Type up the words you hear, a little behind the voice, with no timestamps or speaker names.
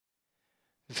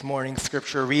This morning's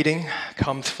scripture reading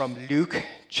comes from Luke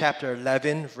chapter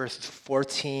 11, verses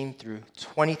 14 through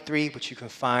 23, which you can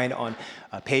find on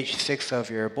page 6 of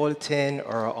your bulletin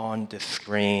or on the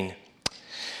screen.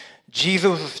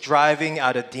 Jesus was driving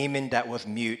out a demon that was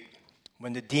mute.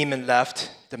 When the demon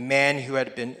left, the man who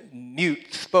had been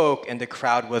mute spoke, and the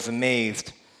crowd was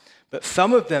amazed. But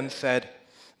some of them said,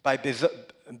 "By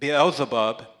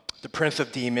Beelzebub, the prince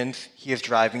of demons, he is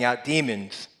driving out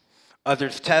demons."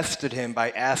 Others tested him by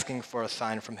asking for a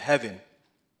sign from heaven.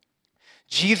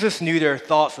 Jesus knew their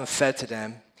thoughts and said to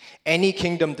them, "Any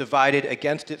kingdom divided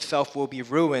against itself will be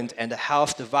ruined, and a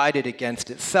house divided against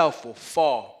itself will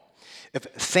fall. If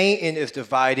Satan is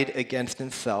divided against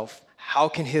himself, how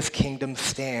can his kingdom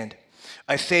stand?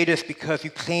 I say this because you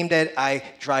claim that I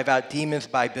drive out demons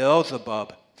by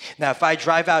Beelzebub. Now, if I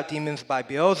drive out demons by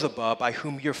Beelzebub, by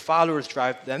whom your followers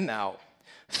drive them out,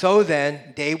 so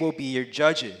then they will be your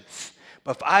judges.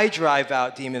 But if I drive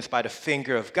out demons by the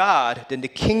finger of God, then the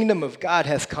kingdom of God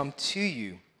has come to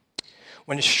you.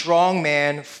 When a strong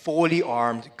man, fully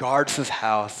armed, guards his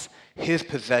house, his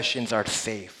possessions are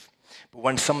safe. But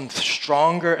when someone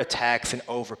stronger attacks and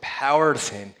overpowers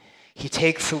him, he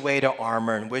takes away the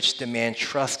armor in which the man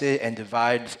trusted and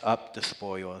divides up the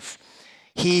spoils.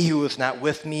 He who is not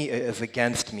with me is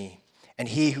against me, and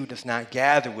he who does not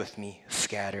gather with me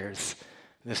scatters."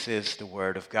 This is the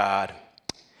word of God.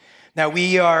 Now,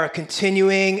 we are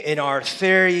continuing in our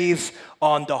series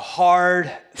on the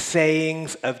hard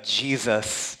sayings of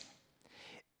Jesus.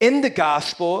 In the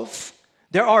Gospels,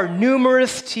 there are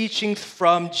numerous teachings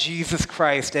from Jesus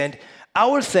Christ, and I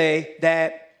would say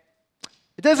that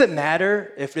it doesn't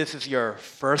matter if this is your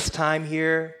first time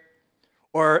here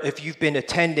or if you've been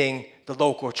attending the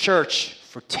local church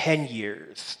for 10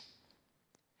 years.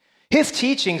 His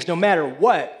teachings, no matter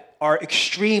what, are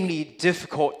extremely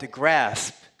difficult to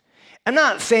grasp. I'm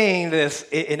not saying this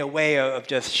in a way of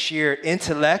just sheer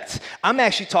intellect. I'm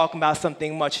actually talking about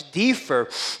something much deeper.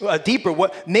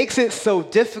 What makes it so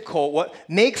difficult, what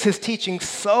makes his teaching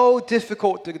so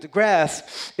difficult to grasp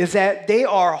is that they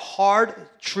are hard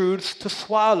truths to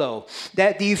swallow.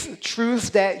 That these truths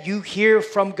that you hear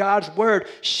from God's word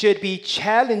should be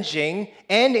challenging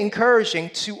and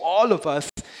encouraging to all of us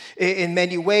in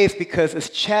many ways, because it's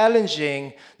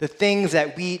challenging the things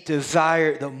that we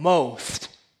desire the most.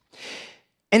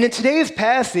 And in today's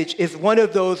passage is one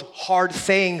of those hard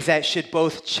sayings that should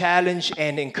both challenge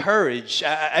and encourage.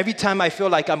 Every time I feel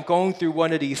like I'm going through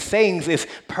one of these sayings, it's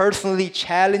personally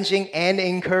challenging and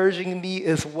encouraging me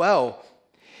as well.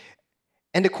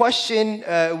 And the question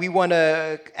we want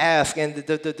to ask, and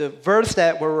the verse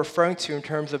that we're referring to in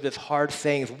terms of this hard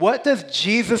saying, is what does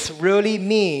Jesus really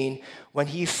mean when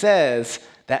he says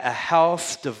that a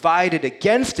house divided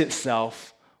against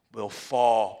itself will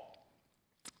fall?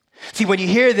 See, when you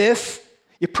hear this,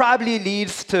 it probably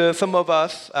leads to some of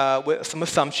us with some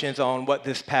assumptions on what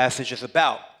this passage is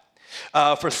about.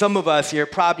 For some of us, you're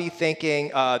probably thinking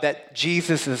that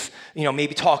Jesus is,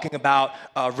 maybe talking about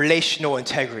relational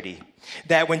integrity.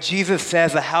 That when Jesus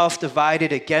says a house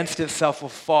divided against itself will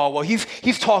fall, well,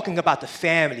 he's talking about the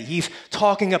family. He's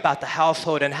talking about the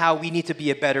household and how we need to be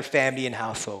a better family and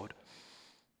household.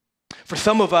 For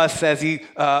some of us, as you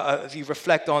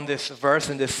reflect on this verse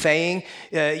and this saying,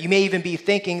 you may even be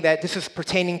thinking that this is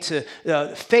pertaining to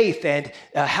faith and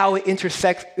how it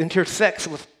intersects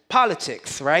with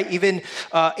politics, right? Even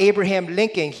Abraham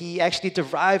Lincoln, he actually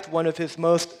derived one of his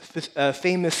most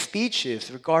famous speeches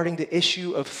regarding the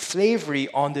issue of slavery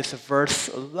on this verse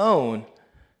alone.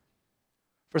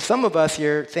 For some of us,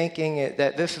 you're thinking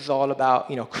that this is all about,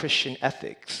 Christian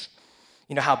ethics.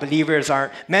 How believers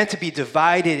aren't meant to be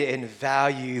divided in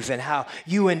values, and how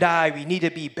you and we need to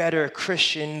be better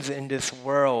Christians in this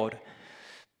world.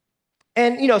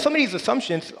 And, some of these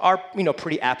assumptions are,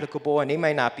 pretty applicable, and they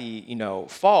might not be,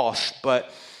 false,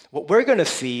 but what we're going to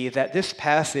see that this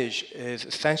passage is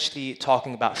essentially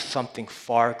talking about something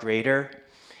far greater,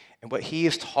 and what he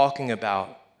is talking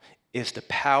about is the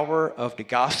power of the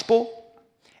gospel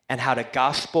and how the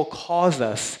gospel calls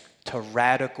us to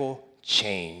radical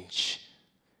change.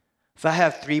 So I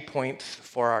have 3 points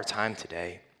for our time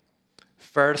today.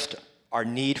 First, our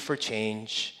need for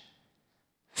change.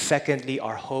 Secondly,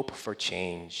 our hope for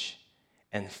change.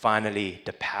 And finally,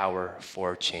 the power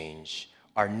for change.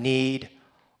 Our need,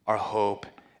 our hope,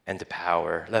 and the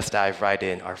power. Let's dive right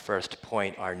in. Our first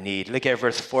point, our need. Look at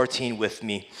verse 14 with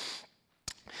me.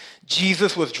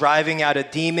 Jesus was driving out a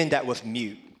demon that was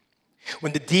mute.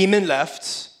 When the demon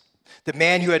left, the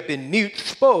man who had been mute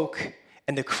spoke,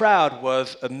 and the crowd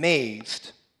was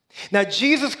amazed. Now,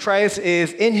 Jesus Christ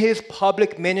is in his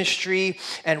public ministry,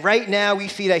 and right now we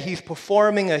see that he's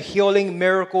performing a healing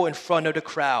miracle in front of the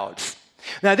crowds.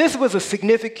 Now, this was a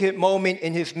significant moment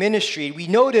in his ministry. We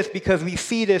know this because we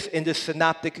see this in the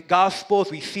Synoptic Gospels.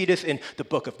 We see this in the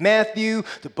book of Matthew,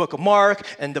 the book of Mark,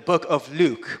 and the book of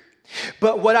Luke.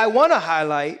 But what I want to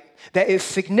highlight that is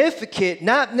significant,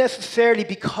 not necessarily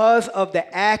because of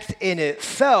the act in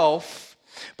itself,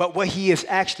 but what he is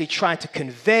actually trying to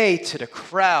convey to the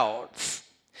crowds.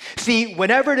 See,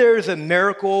 whenever there's a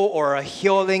miracle or a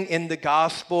healing in the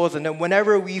Gospels, and then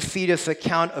whenever we see this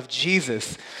account of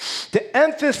Jesus, the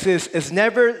emphasis is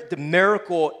never the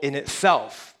miracle in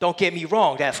itself. Don't get me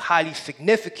wrong, that's highly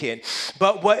significant.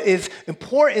 But what is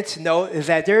important to note is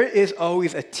that there is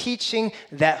always a teaching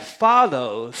that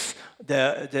follows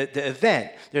the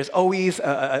event. There's always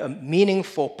a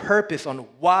meaningful purpose on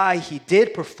why he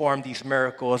did perform these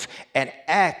miracles and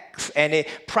acts. And it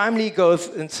primarily goes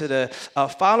into the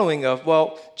following of,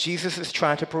 well, Jesus is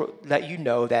trying to let you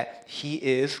know that he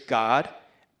is God.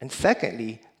 And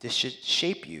secondly, this should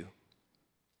shape you.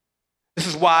 This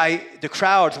is why the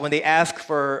crowds, when they ask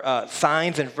for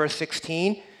signs in verse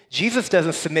 16, Jesus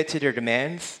doesn't submit to their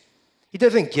demands. He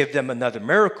doesn't give them another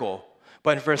miracle.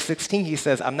 But in verse 16, he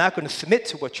says, I'm not going to submit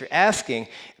to what you're asking,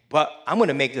 but I'm going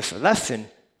to make this a lesson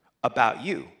about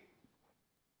you.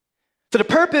 So the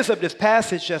purpose of this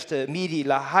passage, just to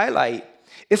immediately highlight,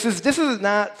 is this is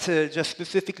not to just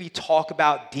specifically talk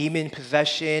about demon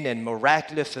possession and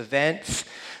miraculous events.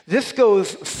 This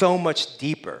goes so much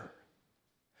deeper.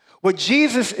 What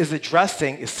Jesus is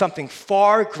addressing is something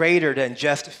far greater than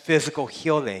just physical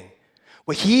healing.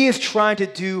 What he is trying to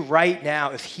do right now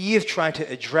is he is trying to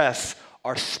address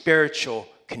our spiritual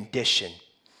condition.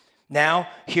 Now,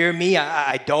 hear me,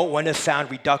 I don't want to sound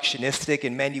reductionistic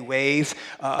in many ways.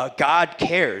 God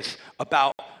cares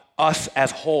about us as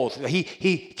wholes.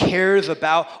 He cares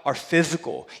about our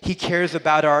physical. He cares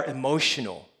about our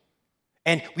emotional.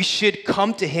 And we should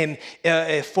come to him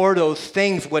for those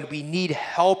things when we need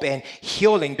help and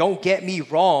healing. Don't get me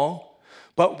wrong.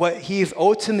 But what he is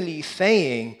ultimately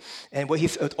saying and what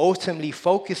he's ultimately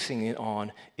focusing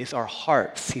on is our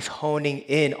hearts. He's honing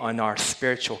in on our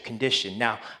spiritual condition.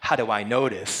 Now, how do I know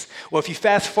this? Well, if you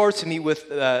fast forward to me with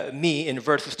me in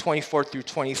verses 24 through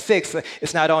 26,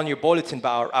 it's not on your bulletin,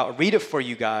 but I'll read it for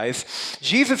you guys.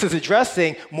 Jesus is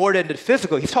addressing more than the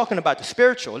physical. He's talking about the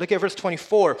spiritual. Look at verse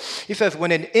 24. He says,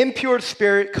 when an impure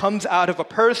spirit comes out of a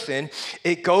person,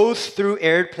 it goes through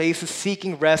arid places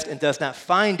seeking rest and does not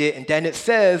find it. And then it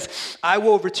says, I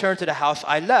will return to the house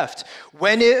I left.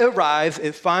 When it arrives,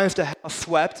 it finds the house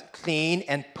swept, clean,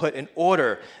 and put in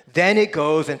order. Then it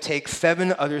goes and takes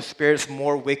 7 other spirits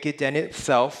more wicked than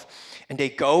itself, and they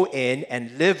go in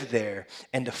and live there.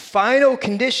 And the final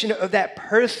condition of that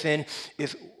person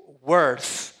is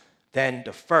worse than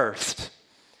the first.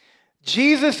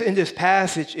 Jesus in this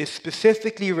passage is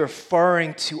specifically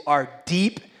referring to our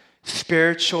deep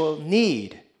spiritual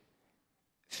need.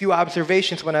 A few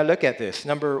observations when I look at this.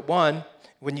 Number one,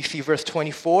 when you see verse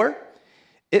 24,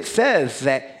 it says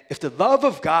that if the love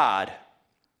of God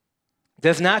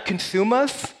does not consume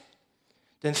us,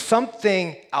 then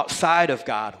something outside of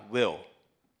God will.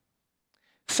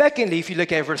 Secondly, if you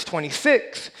look at verse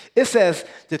 26, it says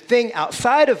the thing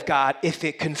outside of God, if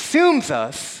it consumes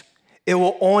us, it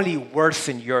will only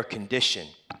worsen your condition.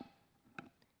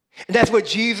 And that's what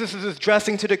Jesus is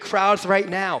addressing to the crowds right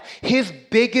now. His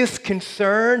biggest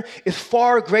concern is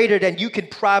far greater than you can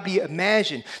probably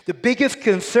imagine. The biggest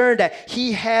concern that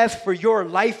he has for your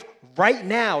life right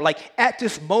now, like at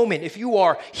this moment, if you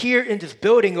are here in this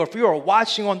building or if you are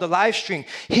watching on the live stream,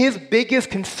 his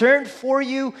biggest concern for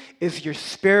you is your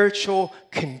spiritual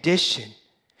condition.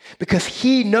 Because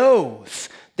he knows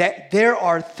that there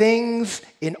are things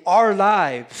in our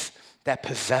lives that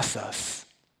possess us.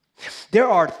 There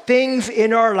are things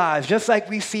in our lives, just like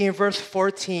we see in verse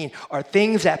 14, are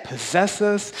things that possess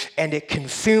us, and it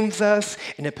consumes us,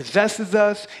 and it possesses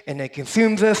us, and it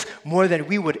consumes us more than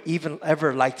we would even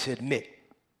ever like to admit.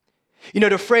 You know,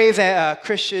 the phrase that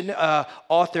Christian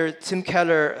author Tim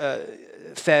Keller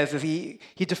says is he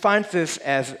defines this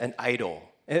as an idol.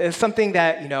 It's something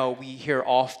that, we hear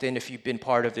often if you've been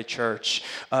part of the church.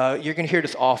 You're going to hear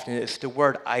this often. It's the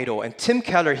word idol. And Tim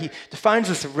Keller, he defines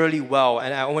this really well,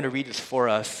 and I want to read this for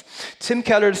us. Tim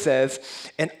Keller says,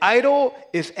 an idol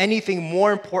is anything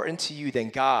more important to you than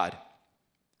God.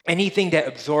 Anything that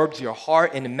absorbs your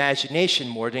heart and imagination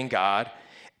more than God.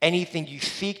 Anything you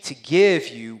seek to give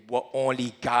you what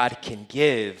only God can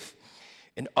give.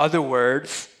 In other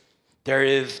words, there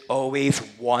is always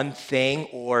one thing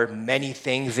or many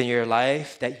things in your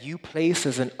life that you place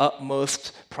as an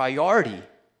utmost priority.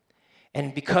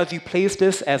 And because you place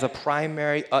this as a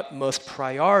primary, utmost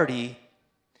priority,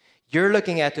 you're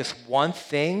looking at this one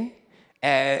thing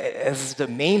as the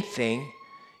main thing.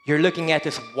 You're looking at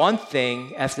this one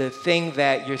thing as the thing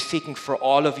that you're seeking for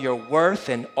all of your worth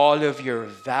and all of your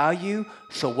value.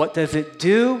 So what does it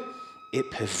do?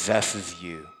 It possesses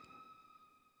you.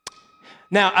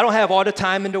 Now, I don't have all the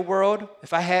time in the world.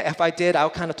 If I did, I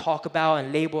would kind of talk about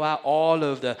and label out all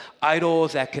of the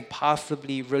idols that could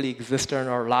possibly really exist in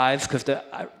our lives. Because the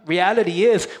reality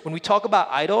is, when we talk about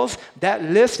idols, that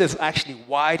list is actually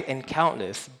wide and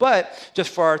countless. But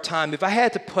just for our time, if I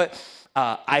had to put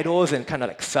idols in kind of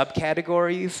like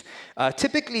subcategories,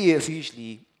 typically it's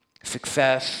usually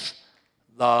success,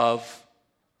 love,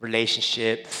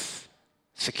 relationships,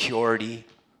 security.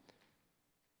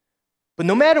 But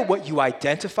no matter what you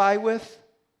identify with,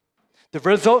 the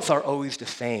results are always the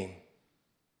same.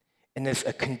 And it's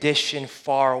a condition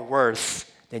far worse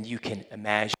than you can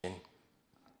imagine.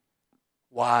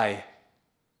 Why?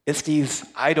 It's these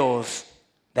idols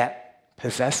that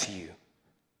possess you.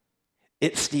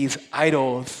 It's these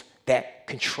idols that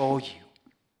control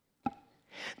you.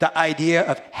 The idea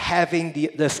of having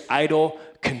this idol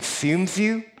consumes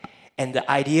you, and the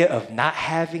idea of not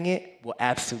having it will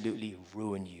absolutely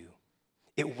ruin you.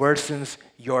 It worsens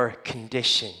your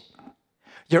condition.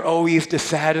 You're always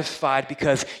dissatisfied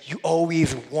because you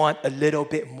always want a little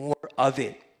bit more of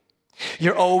it.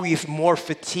 You're always more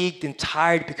fatigued and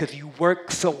tired because you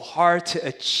work so hard to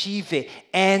achieve it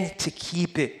and to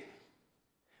keep it.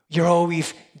 You're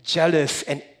always jealous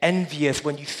and envious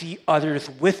when you see others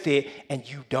with it and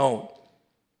you don't.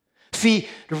 See,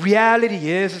 the reality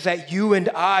is that you and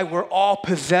I were all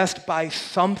possessed by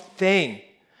something.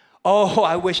 Oh,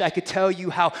 I wish I could tell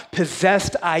you how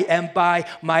possessed I am by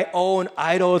my own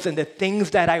idols and the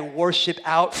things that I worship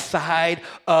outside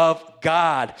of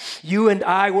God. You and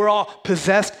I, we're all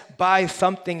possessed by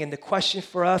something, and the question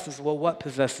for us is, well, what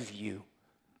possesses you?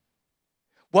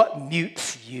 What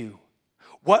mutes you?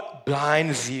 What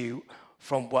blinds you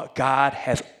from what God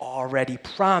has already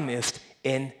promised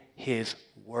in His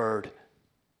Word?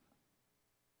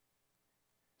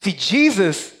 See,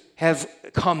 Jesus has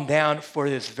come down for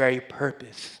this very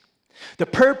purpose. The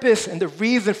purpose and the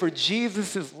reason for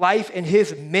Jesus' life and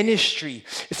his ministry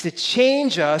is to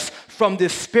change us from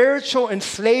this spiritual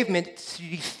enslavement to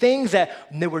these things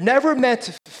that were never meant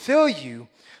to fulfill you,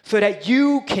 so that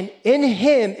you can, in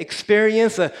him,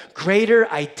 experience a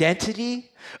greater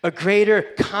identity, a greater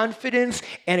confidence,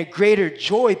 and a greater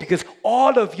joy, because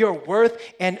all of your worth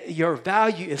and your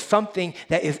value is something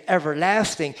that is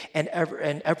everlasting and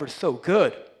ever so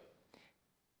good.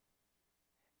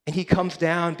 And he comes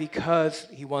down because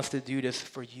he wants to do this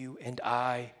for you and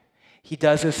I. He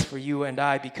does this for you and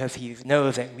I because he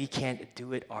knows that we can't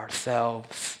do it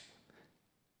ourselves.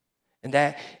 And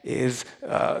that is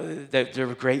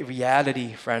the great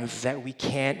reality, friends, that we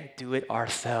can't do it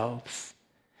ourselves.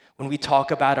 When we talk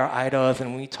about our idols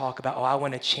and when we talk about, I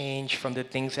want to change from the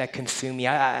things that consume me.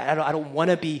 I don't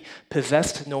want to be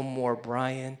possessed no more,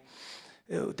 Brian.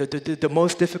 The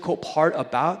most difficult part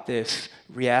about this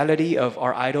reality of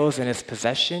our idols and its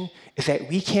possession is that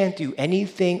we can't do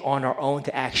anything on our own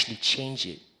to actually change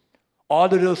it. All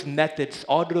of those methods,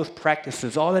 all of those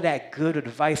practices, all of that good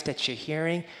advice that you're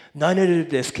hearing, none of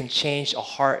this can change a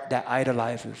heart that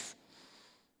idolizes.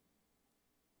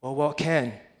 Well, what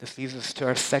can? This leads us to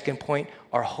our second point,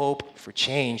 our hope for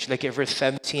change. Look at verse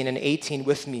 17 and 18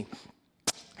 with me.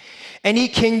 Any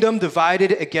kingdom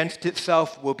divided against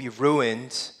itself will be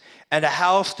ruined, and a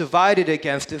house divided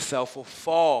against itself will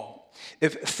fall.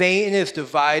 If Satan is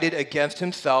divided against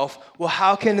himself, well,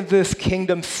 how can this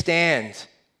kingdom stand?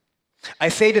 I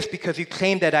say this because you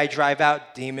claim that I drive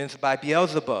out demons by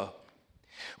Beelzebub.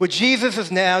 What Jesus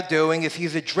is now doing is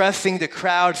he's addressing the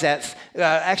crowds that's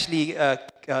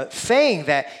saying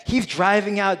that he's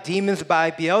driving out demons by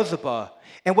Beelzebub.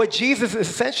 And what Jesus is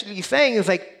essentially saying is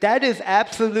like, that is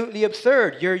absolutely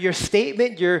absurd. Your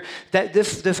statement, that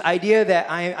this idea that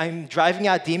I'm driving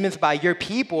out demons by your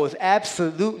people is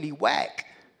absolutely whack.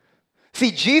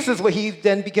 See, Jesus, what he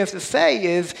then begins to say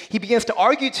is, he begins to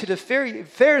argue to the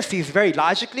Pharisees very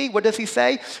logically. What does he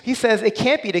say? He says it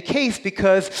can't be the case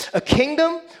because a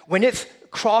kingdom, when it's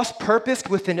cross-purposed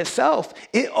within itself,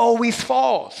 it always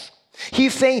falls.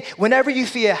 He's saying whenever you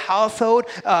see a household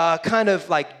kind of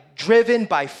like driven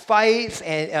by fights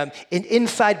and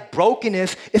inside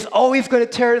brokenness, it's always going to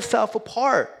tear itself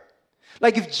apart.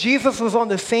 Like if Jesus was on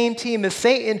the same team as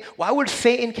Satan, why would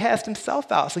Satan cast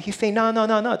himself out? So he's saying, no,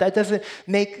 that doesn't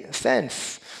make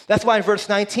sense. That's why in verse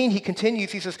 19 he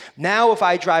continues, he says, now if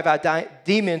I drive out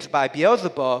demons by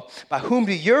Beelzebub, by whom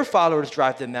do your followers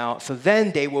drive them out? So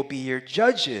then they will be your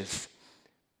judges.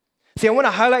 See, I want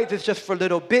to highlight this just for a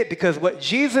little bit because what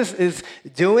Jesus is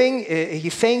doing,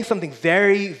 he's saying something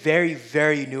very, very,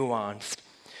 very nuanced.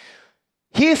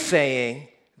 He is saying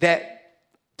that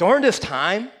during this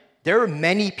time, there were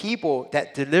many people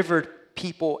that delivered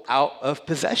people out of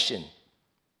possession.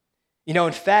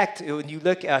 In fact, when you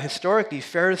look historically,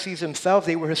 Pharisees themselves,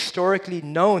 they were historically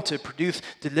known to produce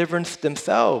deliverance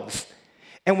themselves.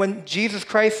 And when Jesus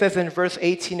Christ says in verse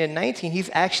 18 and 19, he's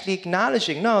actually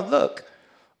acknowledging, no, look,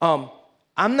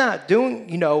 I'm not doing,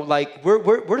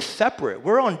 we're separate.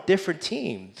 We're on different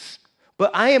teams.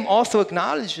 But I am also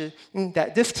acknowledging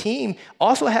that this team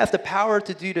also has the power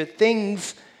to do the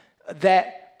things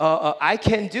that I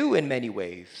can do in many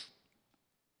ways.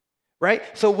 Right?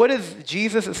 So what is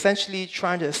Jesus essentially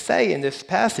trying to say in this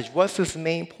passage? What's his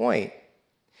main point?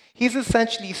 He's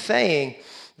essentially saying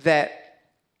that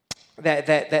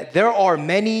there are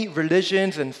many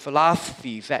religions and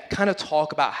philosophies that kind of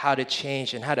talk about how to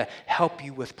change and how to help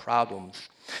you with problems.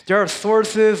 There are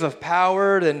sources of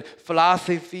power and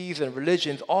philosophies and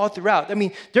religions all throughout. I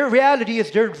mean, their reality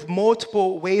is there's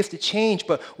multiple ways to change,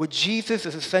 but what Jesus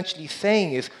is essentially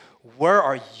saying is, where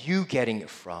are you getting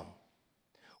it from?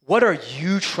 What are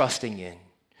you trusting in?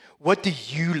 What do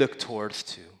you look towards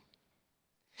to?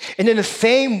 And in the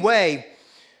same way,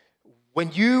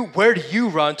 where do you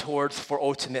run towards for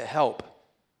ultimate help?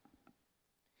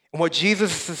 And what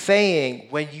Jesus is saying,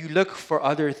 when you look for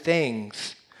other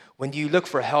things, when you look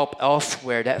for help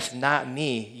elsewhere, that's not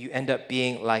me, you end up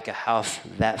being like a house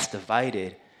that's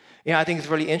divided. I think it's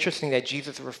really interesting that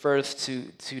Jesus refers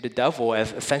to the devil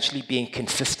as essentially being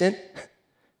consistent.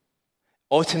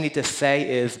 Ultimately to say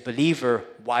is, believer,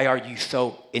 why are you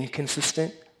so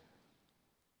inconsistent?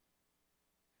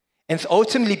 And it's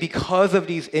ultimately because of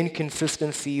these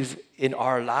inconsistencies in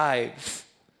our lives,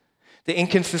 the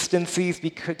inconsistencies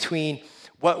between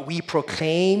what we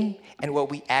proclaim and what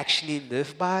we actually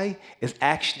live by is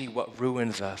actually what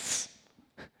ruins us.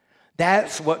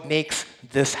 That's what makes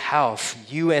this house,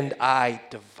 you and I,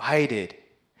 divided.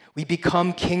 We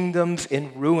become kingdoms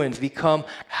in ruins, become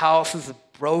houses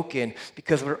broken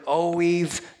because we're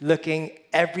always looking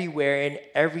everywhere and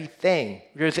everything.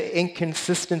 There's an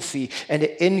inconsistency, and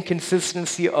the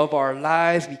inconsistency of our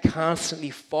lives, we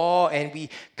constantly fall and we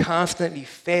constantly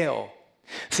fail.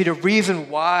 See, the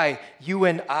reason why you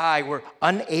and I were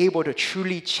unable to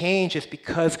truly change is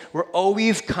because we're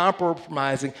always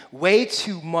compromising way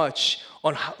too much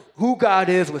on who God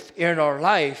is within our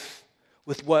life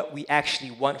with what we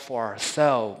actually want for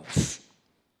ourselves.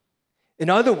 In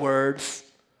other words,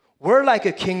 we're like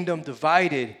a kingdom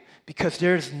divided because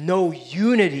there's no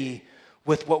unity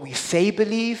with what we say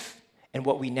believe and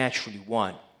what we naturally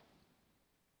want.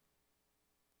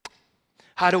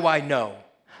 How do I know?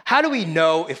 How do we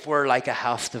know if we're like a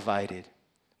house divided?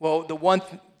 Well, the one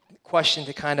question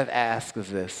to kind of ask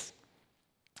is this.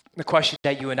 The question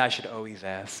that you and I should always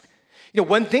ask.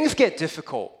 When things get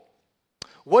difficult,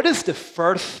 what is the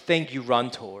first thing you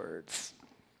run towards?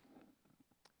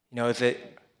 Is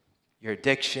it your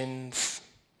addictions?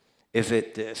 Is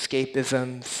it the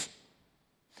escapisms?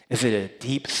 Is it a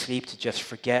deep sleep to just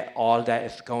forget all that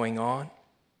is going on?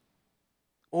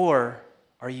 Or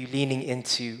are you leaning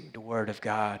into the Word of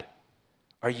God?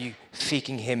 Are you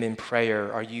seeking Him in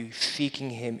prayer? Are you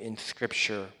seeking Him in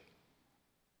Scripture?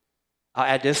 I'll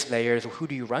add this layer: is who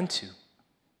do you run to?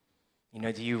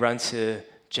 Do you run to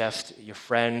just your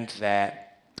friends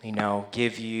that,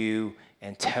 give you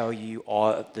and tell you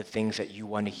all of the things that you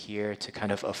want to hear to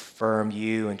kind of affirm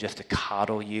you and just to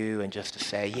coddle you and just to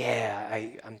say, yeah,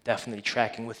 I'm definitely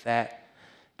tracking with that?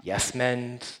 Yes,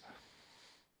 men.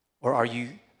 Or are you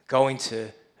going to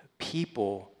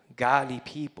people, godly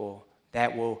people,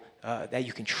 that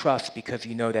you can trust because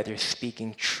you know that they're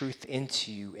speaking truth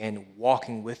into you and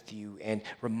walking with you and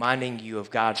reminding you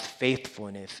of God's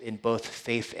faithfulness in both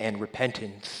faith and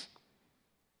repentance?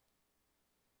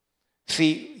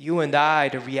 See, you and I,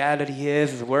 the reality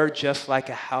is we're just like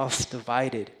a house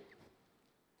divided.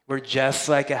 We're just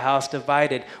like a house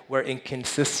divided. We're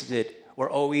inconsistent. We're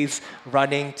always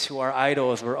running to our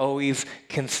idols. We're always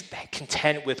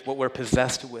content with what we're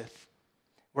possessed with.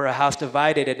 We're a house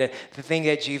divided. And the thing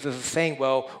that Jesus is saying,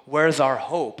 well, where's our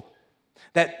hope?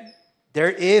 That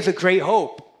there is a great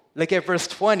hope. Look at verse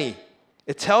 20.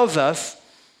 It tells us,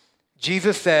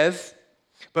 Jesus says,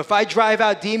 but if I drive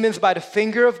out demons by the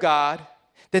finger of God,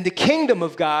 then the kingdom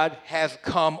of God has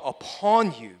come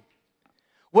upon you.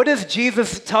 What is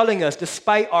Jesus telling us,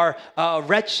 despite our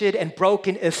wretched and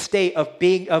broken estate of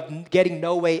getting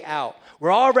no way out?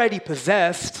 We're already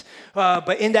possessed,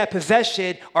 but in that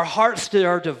possession, our hearts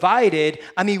are divided.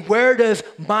 I mean, where does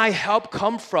my help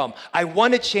come from? I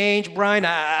want to change, Brian.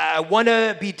 I want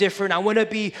to be different. I want to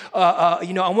be, I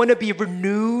want to be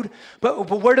renewed. But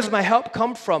where does my help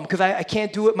come from? Because I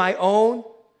can't do it my own.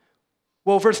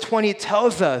 Well, verse 20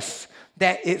 tells us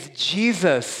that it's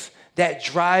Jesus that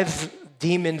drives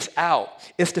demons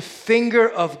out. It's the finger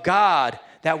of God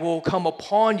that will come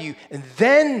upon you, and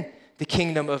then the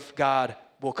kingdom of God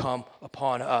will come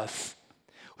upon us.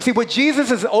 See, what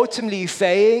Jesus is ultimately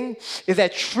saying is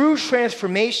that true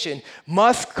transformation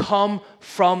must come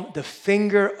from the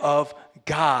finger of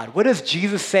God. What is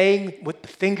Jesus saying with the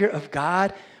finger of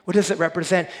God? What does it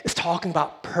represent? It's talking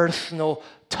about personal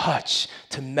touch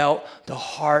to melt the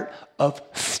heart of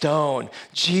stone.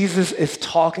 Jesus is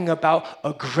talking about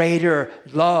a greater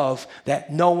love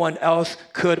that no one else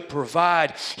could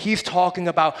provide. He's talking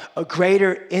about a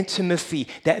greater intimacy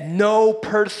that no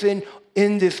person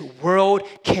in this world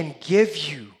can give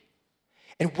you.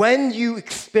 And when you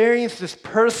experience this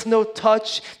personal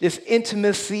touch, this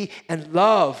intimacy and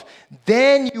love,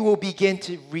 then you will begin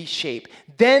to reshape.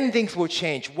 Then things will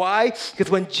change. Why?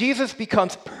 Because when Jesus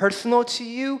becomes personal to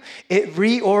you, it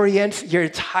reorients your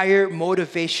entire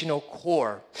motivational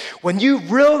core. When you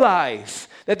realize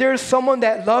that there is someone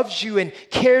that loves you and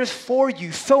cares for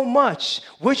you so much,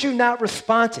 would you not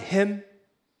respond to him?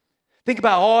 Think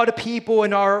about all the people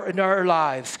in our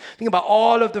lives. Think about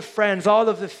all of the friends, all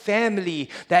of the family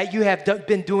that you have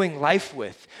been doing life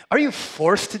with. Are you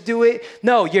forced to do it?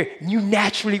 No, you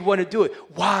naturally want to do it.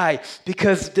 Why?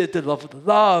 Because the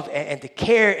love and the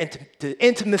care and the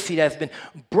intimacy that's been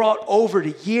brought over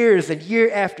the years and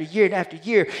year after year and after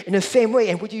year in the same way.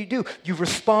 And what do? You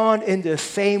respond in the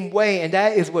same way. And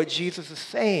that is what Jesus is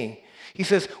saying. He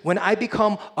says, when I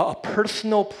become a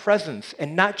personal presence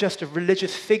and not just a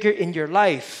religious figure in your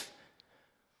life,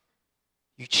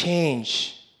 you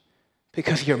change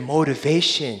because your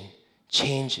motivation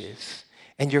changes.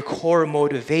 And your core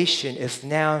motivation is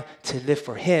now to live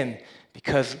for him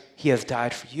because he has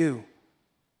died for you.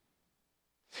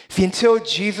 See, until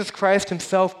Jesus Christ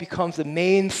himself becomes the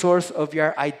main source of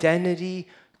your identity,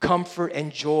 comfort,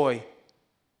 and joy,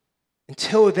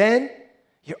 until then,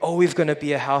 you're always going to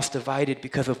be a house divided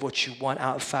because of what you want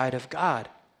outside of God.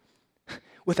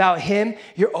 Without him,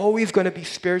 you're always going to be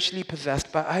spiritually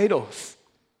possessed by idols.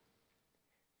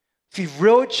 See,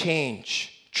 real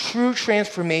change, true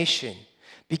transformation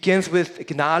begins with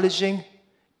acknowledging,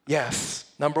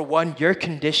 yes, number one, your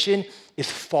condition is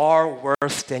far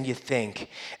worse than you think.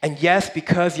 And yes,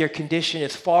 because your condition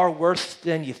is far worse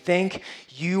than you think,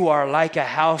 you are like a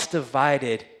house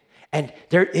divided. And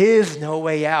there is no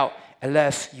way out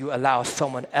unless you allow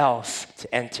someone else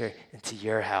to enter into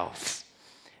your house.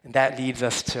 And that leads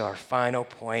us to our final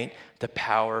point, the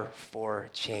power for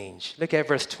change. Look at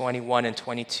verse 21 and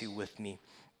 22 with me.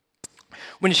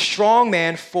 When a strong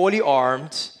man, fully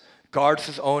armed, guards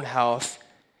his own house,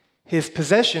 his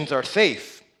possessions are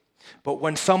safe. But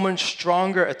when someone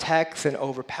stronger attacks and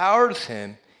overpowers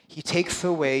him, he takes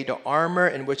away the armor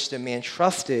in which the man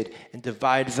trusted and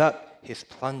divides up his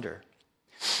plunder.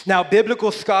 Now,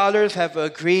 biblical scholars have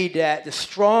agreed that the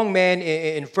strong man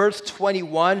in verse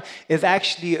 21 is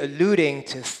actually alluding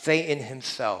to Satan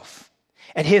himself.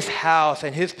 And his house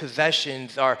and his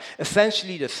possessions are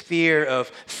essentially the sphere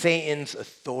of Satan's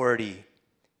authority.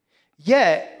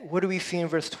 Yet, what do we see in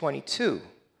verse 22?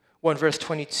 Well, in verse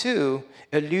 22,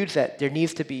 it alludes that there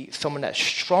needs to be someone that's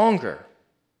stronger.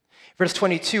 Verse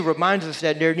 22 reminds us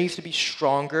that there needs to be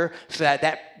stronger so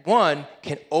that one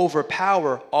can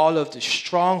overpower all of the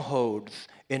strongholds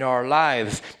in our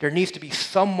lives. There needs to be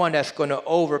someone that's going to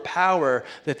overpower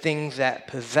the things that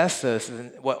possess us.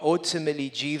 And what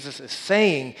ultimately Jesus is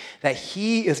saying, that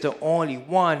he is the only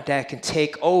one that can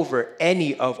take over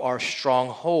any of our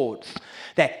strongholds.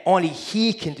 That only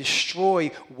he can destroy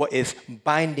what is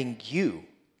binding you.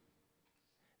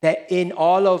 That in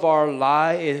all of our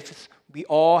lives, we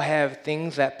all have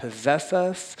things that possess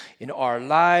us. In our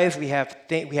lives, we have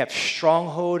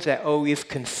strongholds that always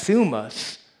consume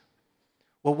us.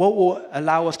 Well, what will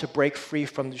allow us to break free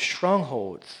from the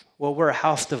strongholds? Well, we're a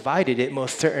house divided. It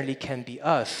most certainly can be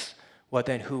us. Well,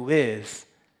 then who is?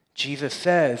 Jesus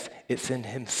says it's in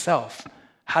himself.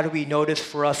 How do we notice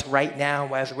for us right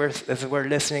now as we're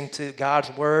listening to God's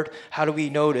word? How do we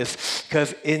notice?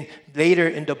 Because later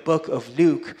in the book of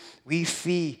Luke, we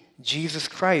see Jesus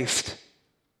Christ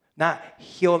not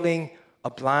healing a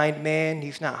blind man.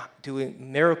 He's not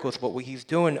doing miracles, but what he's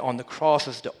doing on the cross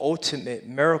is the ultimate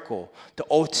miracle, the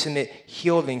ultimate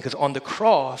healing. Because on the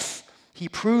cross, he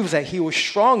proves that he was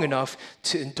strong enough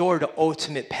to endure the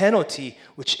ultimate penalty,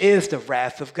 which is the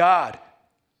wrath of God.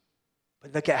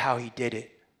 But look at how he did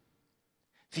it.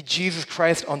 See, Jesus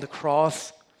Christ on the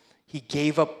cross, he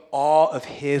gave up all of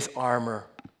his armor.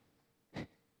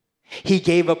 He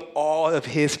gave up all of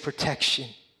his protection.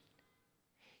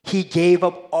 He gave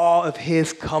up all of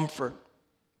his comfort.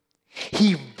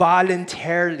 He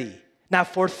voluntarily,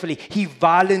 not forcefully, he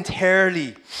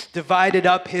voluntarily divided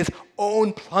up his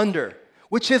own plunder,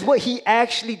 which is what he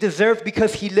actually deserved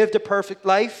because he lived a perfect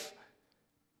life.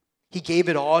 He gave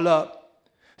it all up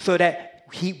so that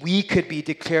we could be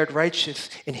declared righteous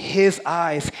in his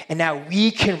eyes, and that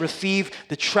we can receive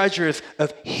the treasures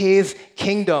of his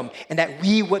kingdom, and that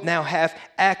we would now have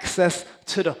access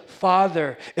to the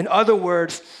Father. In other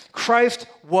words, Christ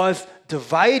was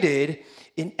divided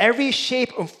in every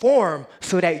shape and form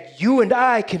so that you and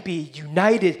I can be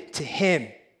united to him.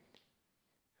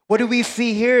 What do we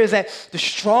see here is that the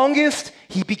strongest,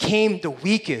 he became the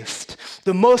weakest.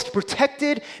 The most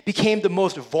protected became the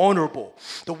most vulnerable.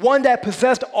 The one that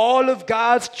possessed all of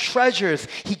God's treasures,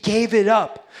 he gave it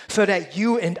up so that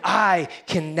you and I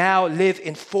can now live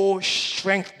in full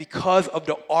strength because of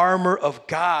the armor of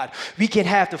God. We can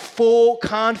have the full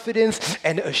confidence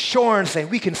and assurance, and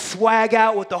we can swag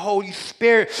out with the Holy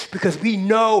Spirit because we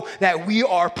know that we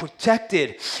are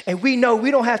protected. And we know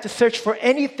we don't have to search for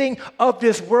anything of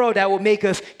this world that will make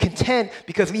us content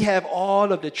because we have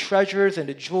all of the treasures and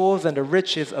the jewels and the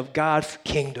riches of God's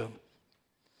kingdom.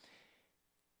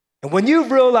 And when you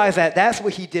realize that that's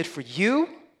what he did for you,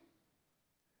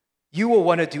 you will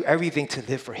want to do everything to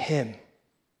live for him.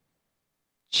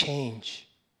 Change.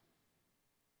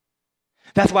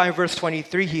 That's why in verse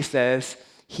 23 he says,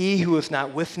 "He who is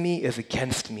not with me is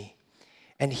against me,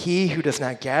 and he who does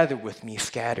not gather with me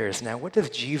scatters." Now, what does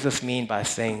Jesus mean by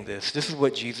saying this? This is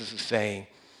what Jesus is saying.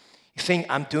 He's saying,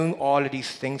 I'm doing all of these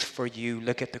things for you.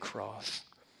 Look at the cross.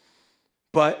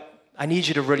 But I need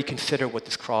you to really consider what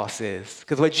this cross is.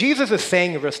 Because what Jesus is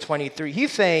saying in verse 23,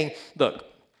 he's saying, look,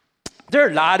 there are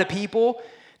a lot of people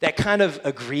that kind of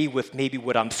agree with maybe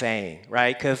what I'm saying,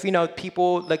 right? Because,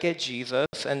 people look at Jesus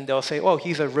and they'll say, oh,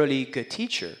 he's a really good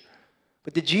teacher.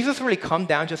 But did Jesus really come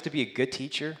down just to be a good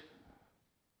teacher?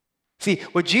 See,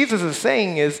 what Jesus is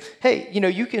saying is, hey,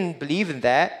 you can believe in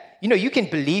that. You can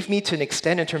believe me to an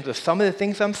extent in terms of some of the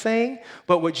things I'm saying.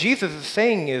 But what Jesus is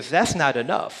saying is that's not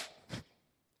enough.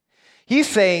 He's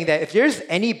saying that if there's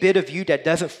any bit of you that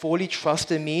doesn't fully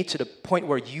trust in me to the point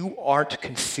where you aren't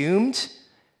consumed,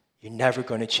 you're never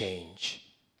going to change.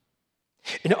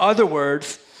 In other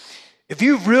words, if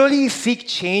you really seek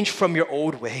change from your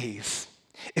old ways,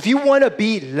 if you want to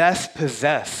be less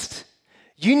possessed,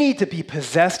 you need to be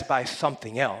possessed by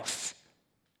something else.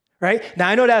 Right? Now,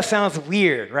 I know that sounds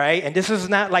weird, right? And this is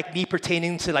not like me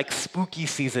pertaining to like spooky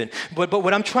season. But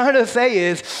what I'm trying to say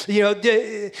is,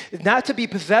 not to be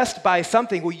possessed by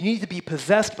something, well, you need to be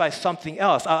possessed by something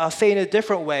else. I'll say it in a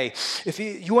different way. If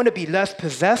you want to be less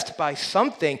possessed by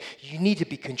something, you need to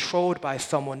be controlled by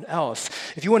someone else.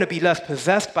 If you want to be less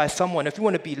possessed by someone, if you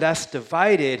want to be less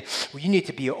divided, well, you need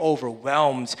to be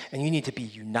overwhelmed and you need to be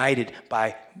united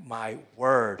by my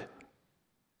word.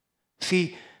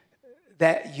 See,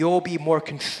 that you'll be more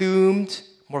consumed,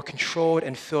 more controlled,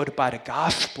 and filled by the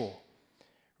gospel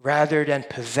rather than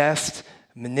possessed,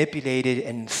 manipulated,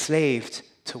 and enslaved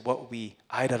to what we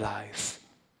idolize.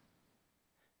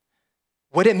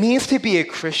 What it means to be a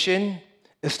Christian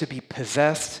is to be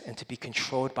possessed and to be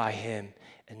controlled by him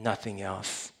and nothing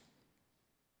else.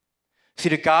 See,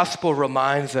 the gospel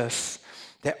reminds us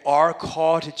that our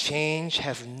call to change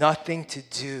has nothing to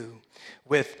do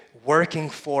with working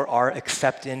for our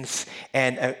acceptance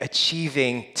and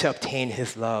achieving to obtain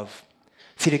his love.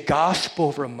 See, the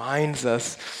gospel reminds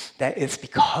us that it's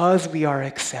because we are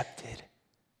accepted,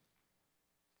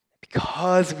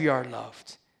 because we are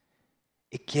loved,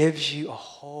 it gives you a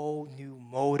whole new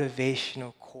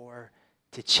motivational core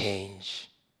to change.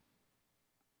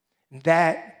 And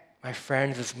that, my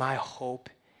friends, is my hope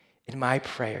and my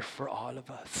prayer for all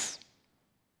of us.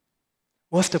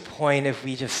 What's the point if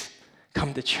we just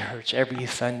come to church every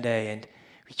Sunday and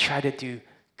we try to do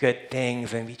good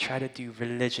things and we try to do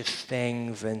religious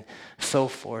things and so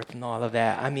forth and all of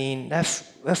that? I mean, that's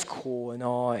cool and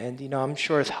all, and I'm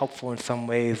sure it's helpful in some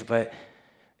ways, but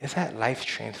is that life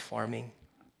transforming?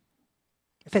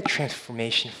 Is that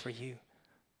transformation for you?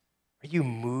 Are you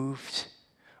moved?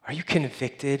 Are you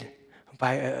convicted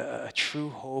by a true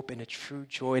hope and a true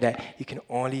joy that you can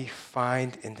only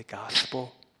find in the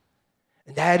gospel?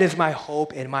 And that is my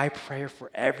hope and my prayer for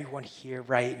everyone here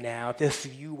right now. If this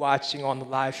is you watching on the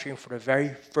live stream for the very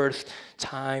first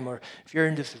time, or if you're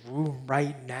in this room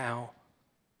right now,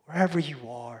 wherever you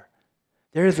are,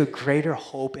 There is a greater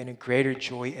hope and a greater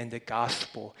joy in the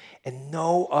gospel, and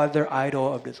no other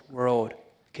idol of this world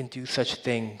can do such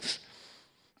things.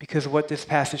 Because what this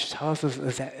passage tells us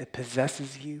is that it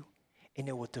possesses you and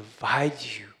it will divide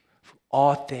you from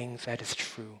all things that is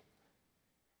true.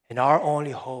 And our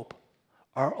only hope,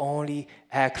 our only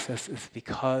access is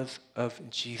because of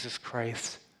Jesus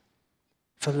Christ.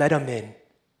 So let him in.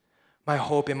 My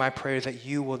hope and my prayer is that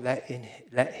you will let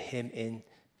him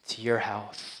into your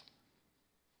house.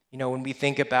 You know, when we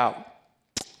think about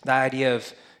the idea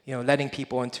of, letting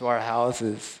people into our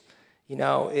houses,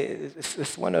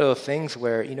 it's one of those things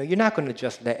where, you're not going to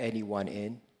just let anyone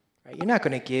in, right? You're not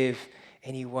going to give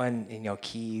anyone,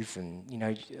 keys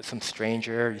and, some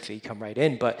stranger, so you come right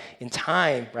in. But in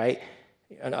time, right,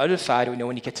 on the other side,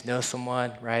 when you get to know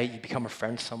someone, right, you become a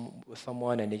friend with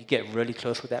someone and then you get really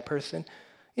close with that person,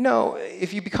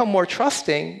 if you become more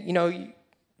trusting,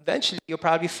 eventually you'll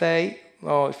probably say,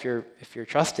 well, if you're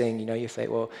trusting, you say,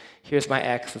 well, here's my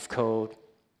access code,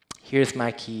 here's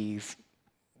my keys.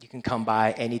 You can come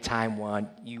by anytime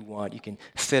you want. You can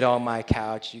sit on my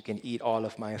couch. You can eat all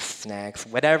of my snacks,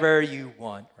 whatever you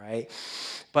want, right?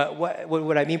 But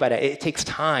what I mean by that, it takes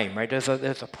time, right? There's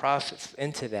a process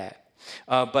into that.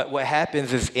 But what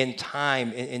happens is in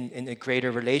time, in a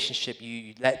greater relationship,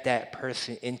 you let that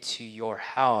person into your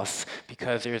house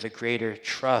because there's a greater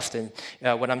trust. And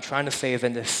what I'm trying to say is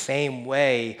in the same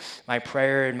way, my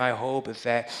prayer and my hope is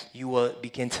that you will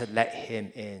begin to let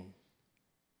him in.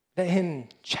 Let him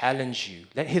challenge you.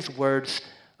 Let his words,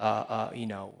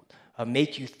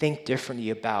 make you think differently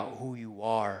about who you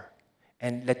are.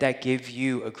 And let that give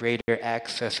you a greater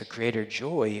access, a greater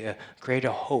joy, a greater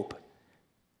hope.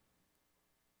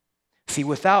 See,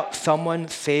 without someone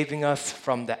saving us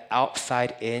from the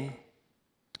outside in,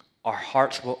 our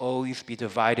hearts will always be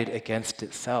divided against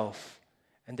itself.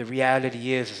 And the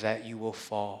reality is that you will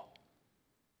fall.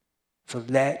 So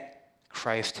let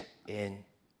Christ in.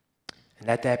 And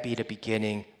let that be the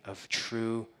beginning of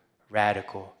true,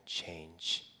 radical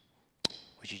change.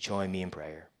 Would you join me in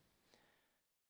prayer?